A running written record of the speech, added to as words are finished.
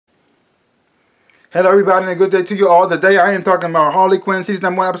Hello everybody and a good day to you all. Today I am talking about Harley Quinn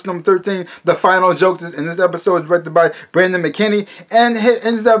season 1 episode number 13, the final joke. In this episode is directed by Brandon McKinney. And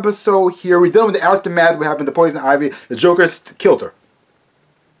in this episode here we're dealing with the aftermath of what happened to Poison Ivy. The Joker killed her.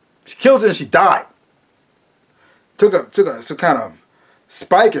 She killed her and she died. Took a kind of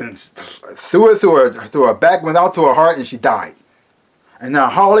spike and threw it through her back, went out to her heart, and she died. And now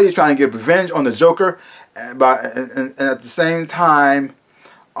Harley is trying to get revenge on the Joker, and at the same time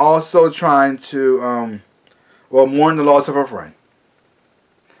also trying to mourn the loss of her friend.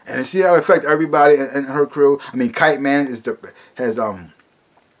 And to see how it affects everybody in her crew. I mean, Kite Man he's depressed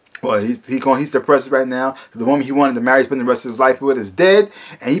right now. The woman he wanted to marry, spend the rest of his life with, is dead,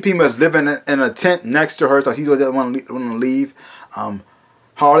 and he pretty much living in a tent next to her, so he doesn't want to leave.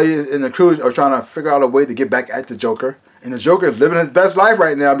 Harley and the crew are trying to figure out a way to get back at the Joker, and the Joker is living his best life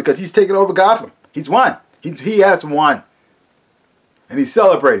right now because he's taking over Gotham. He's won. He has won. And he's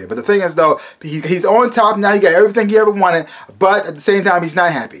celebrating. But the thing is, though, he's on top now. He got everything he ever wanted. But at the same time, he's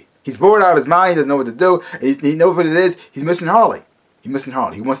not happy. He's bored out of his mind. He doesn't know what to do. He knows what it is. He's missing Harley. He's missing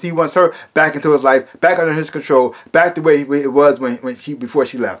Harley. He wants her back into his life, back under his control, back the way it was before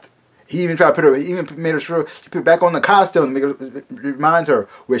she left. He even tried to put her. He even made her sure she put back on the costume to remind her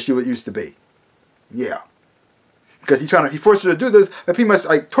where she used to be. Yeah. Because he forced her to do this, but pretty much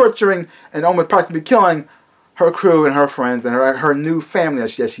like torturing and almost practically killing her crew and her friends and her new family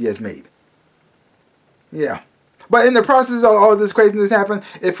that she has made. Yeah. But in the process of all this craziness happening,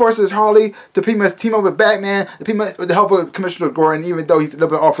 it forces Harley to pretty much team up with Batman, with the help of Commissioner Gordon, even though he's a little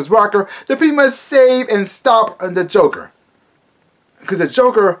bit off his rocker, to pretty much save and stop the Joker. Because the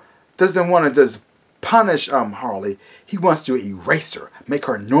Joker doesn't want to just punish Harley. He wants to erase her, make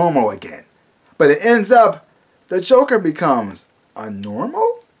her normal again. But it ends up, the Joker becomes a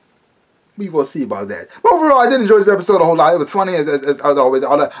normal? We will see about that. But overall, I did enjoy this episode a whole lot. It was funny as always.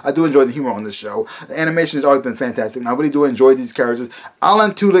 I do enjoy the humor on this show. The animation has always been fantastic, and I really do enjoy these characters.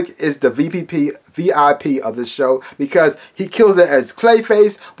 Alan Tudyk is the VIP of this show because he kills it as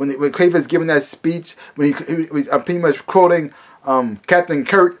Clayface when Clayface is giving that speech when he was pretty much quoting Captain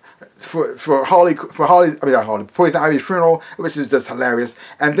Kirk for Poison Ivy's funeral, which is just hilarious.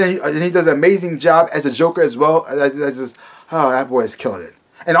 And then he does an amazing job as a Joker as well. That boy is killing it.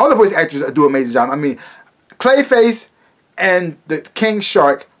 And all the voice actors do an amazing job. I mean, Clayface and the King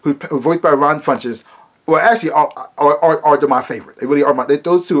Shark, who's voiced by Ron Funches, well, actually are my favorite. They really are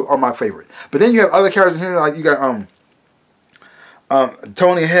those two are my favorite. But then you have other characters here, like you got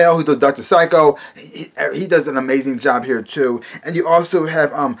Tony Hale, who does Dr. Psycho. He does an amazing job here too. And you also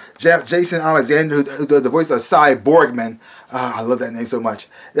have Jason Alexander, who does the voice of Cy Borgman. I love that name so much.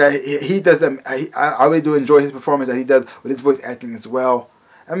 He does them. I really do enjoy his performance that he does with his voice acting as well.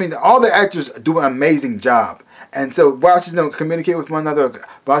 I mean, all the actors do an amazing job. And so watching them communicate with one another,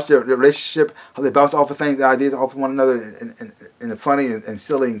 watch their relationship, how they bounce off of things, their ideas off of one another in funny and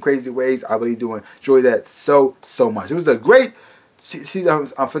silly and crazy ways, I really do enjoy that so much. It was a great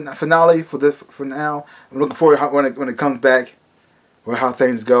finale for now. I'm looking forward to when it comes back, or how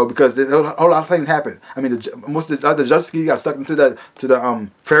things go, because a whole lot of things happen. I mean, most of the other Justice League got stuck into the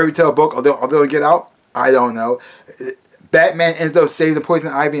fairy tale book. Are they gonna get out? I don't know. Batman ends up saving Poison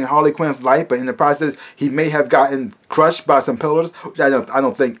Ivy and Harley Quinn's life, but in the process, he may have gotten crushed by some pillars, which I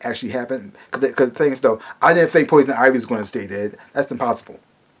don't think actually happened. Because the thing is, though, I didn't think Poison Ivy was going to stay dead. That's impossible.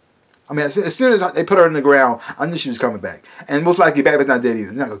 I mean, as soon as they put her in the ground, I knew she was coming back. And most likely, Batman's not dead either.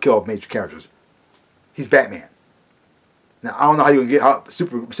 He's not going to kill off major characters. He's Batman. Now, I don't know how you're going to get out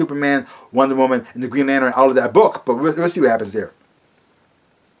Superman, Wonder Woman, and the Green Lantern out of that book, but we'll see what happens there.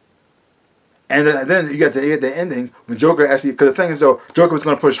 And then you get the ending when Joker actually, because the thing is though, Joker was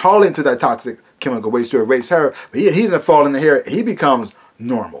going to push Harley into that toxic chemical waste to erase her, but he doesn't fall in here. He becomes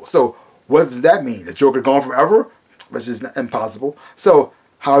normal. So what does that mean? The Joker gone forever? Which is impossible. So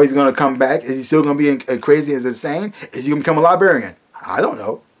how he's going to come back? Is he still going to be crazy and insane? Is he going to become a librarian? I don't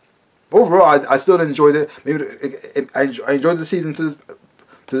know. Overall, I still enjoyed it. Maybe I enjoyed the season to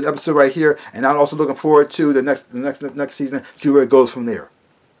this episode right here, and I'm also looking forward to the next season. See where it goes from there.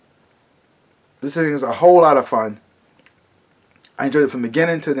 This thing is a whole lot of fun. I enjoyed it from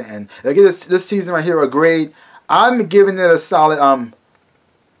beginning to the end. I give this season right here a grade. I'm giving it a solid. I'm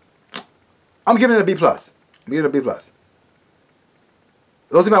giving it a B+. I'm giving it a B+.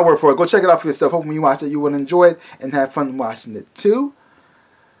 Those are my word for it. Go check it out for yourself. Hopefully when you watch it, you will enjoy it and have fun watching it too.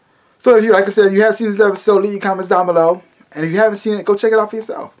 So if you, like I said, if you have seen this episode, leave your comments down below. And if you haven't seen it, go check it out for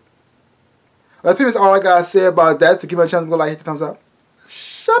yourself. Well, that's pretty much all I gotta say about that. So give my channel a like, hit the thumbs up.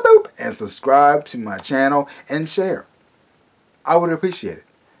 Shaboop, and subscribe to my channel and share. I would appreciate it.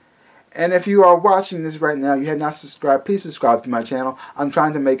 And if you are watching this right now, you have not subscribed, please subscribe to my channel. I'm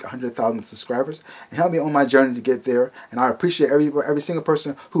trying to make 100,000 subscribers and help me on my journey to get there. And I appreciate every single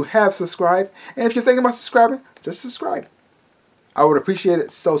person who have subscribed. And if you're thinking about subscribing, just subscribe. I would appreciate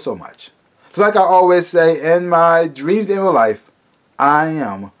it so, so much. So like I always say, in my dreams in real life, I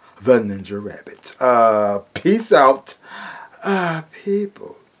am the Ninja Rabbit. Peace out,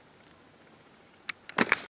 people.